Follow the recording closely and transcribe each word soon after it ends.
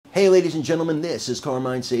Hey ladies and gentlemen, this is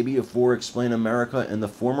Carmine Sabia for Explain America, and the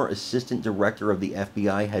former Assistant Director of the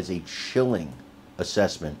FBI has a chilling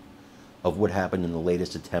assessment of what happened in the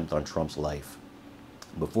latest attempt on Trump's life.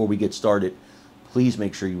 Before we get started, please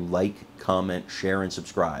make sure you like, comment, share, and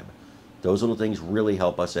subscribe. Those little things really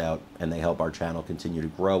help us out, and they help our channel continue to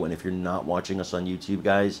grow. And if you're not watching us on YouTube,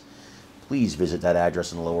 guys, please visit that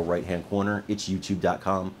address in the lower right-hand corner. It's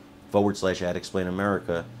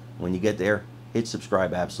youtube.com/@ExplainAmerica. When you get there, hit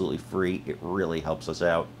subscribe, absolutely free. It really helps us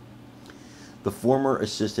out. The former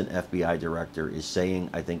Assistant FBI Director is saying,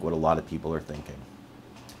 I think, what a lot of people are thinking.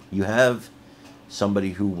 You have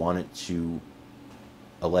somebody who wanted to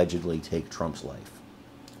allegedly take Trump's life.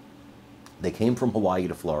 They came from Hawaii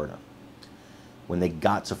to Florida. When they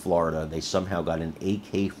got to Florida, they somehow got an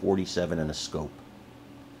AK-47 and a scope.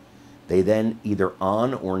 They then, either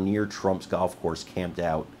on or near Trump's golf course, camped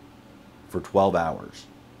out for 12 hours.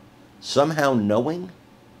 Somehow knowing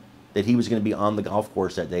that he was going to be on the golf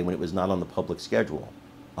course that day when it was not on the public schedule.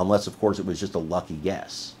 Unless, of course, it was just a lucky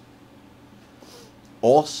guess.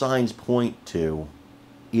 All signs point to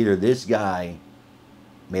either this guy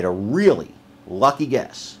made a really lucky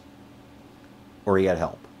guess or he had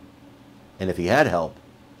help. And if he had help,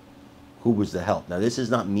 who was the help? Now, this is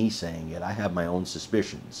not me saying it. I have my own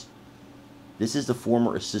suspicions. This is the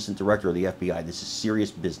former Assistant Director of the FBI. This is serious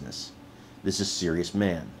business. This is a serious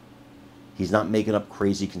man. He's not making up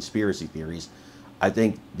crazy conspiracy theories. I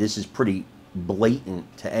think this is pretty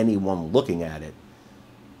blatant to anyone looking at it,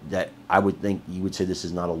 that I would think you would say this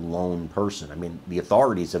is not a lone person. I mean, the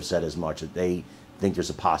authorities have said as much, that they think there's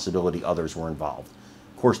a possibility others were involved.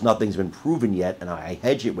 Of course, nothing's been proven yet, and I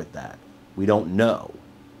hedge it with that. We don't know.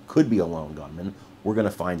 Could be a lone gunman. We're going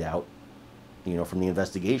to find out, you know, from the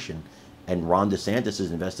investigation. And Ron DeSantis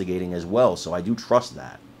is investigating as well, so I do trust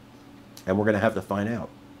that. And we're going to have to find out.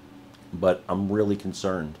 But I'm really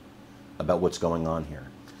concerned about what's going on here.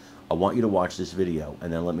 I want you to watch this video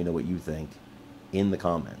and then let me know what you think in the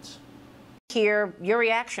comments. Hear your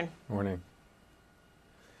reaction. Morning.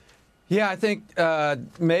 Yeah, I think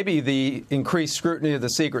maybe the increased scrutiny of the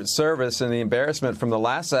Secret Service and the embarrassment from the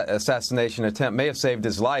last assassination attempt may have saved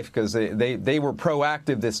his life, because they were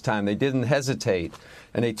proactive this time. They didn't hesitate,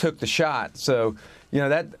 and they took the shot. So, you know,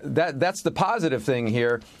 that's the positive thing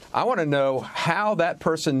here. I want to know how that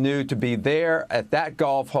person knew to be there at that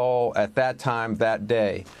golf hole at that time that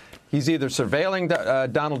day. He's either surveilling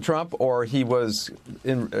Donald Trump, or he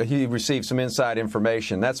received some inside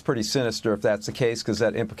information. That's pretty sinister if that's the case, because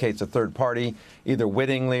that implicates a third party, either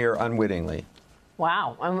wittingly or unwittingly.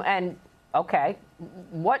 Wow. And okay,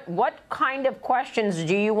 what kind of questions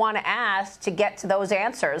do you want to ask to get to those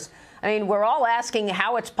answers? I mean, we're all asking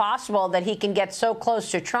how it's possible that he can get so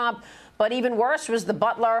close to Trump. But even worse was the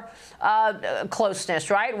Butler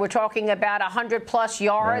closeness, right? We're talking about 100-plus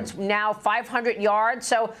yards, right. Now 500 yards.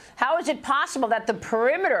 So how is it possible that the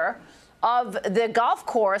perimeter of the golf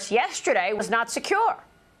course yesterday was not secure?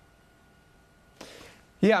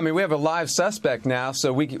 Yeah, I mean, we have a live suspect now,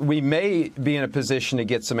 so we may be in a position to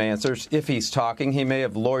get some answers. If he's talking, he may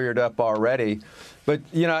have lawyered up already. But,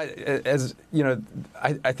 you know, as you know,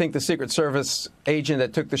 I think the Secret Service agent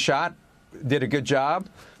that took the shot did a good job.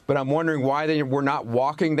 But I'm wondering why they were not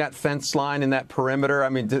walking that fence line in that perimeter. I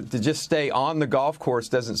mean, to just stay on the golf course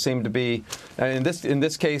doesn't seem to be. In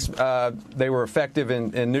this case, they were effective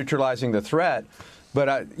in neutralizing the threat.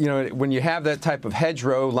 But you know, when you have that type of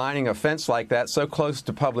hedgerow lining a fence like that, so close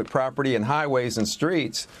to public property and highways and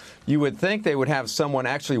streets, you would think they would have someone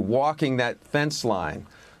actually walking that fence line.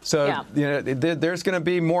 So, yeah. You know, there's going to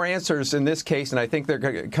be more answers in this case, and I think they're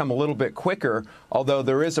going to come a little bit quicker, although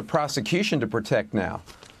there is a prosecution to protect now.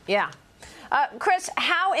 Yeah. Chris,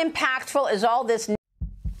 how impactful is all this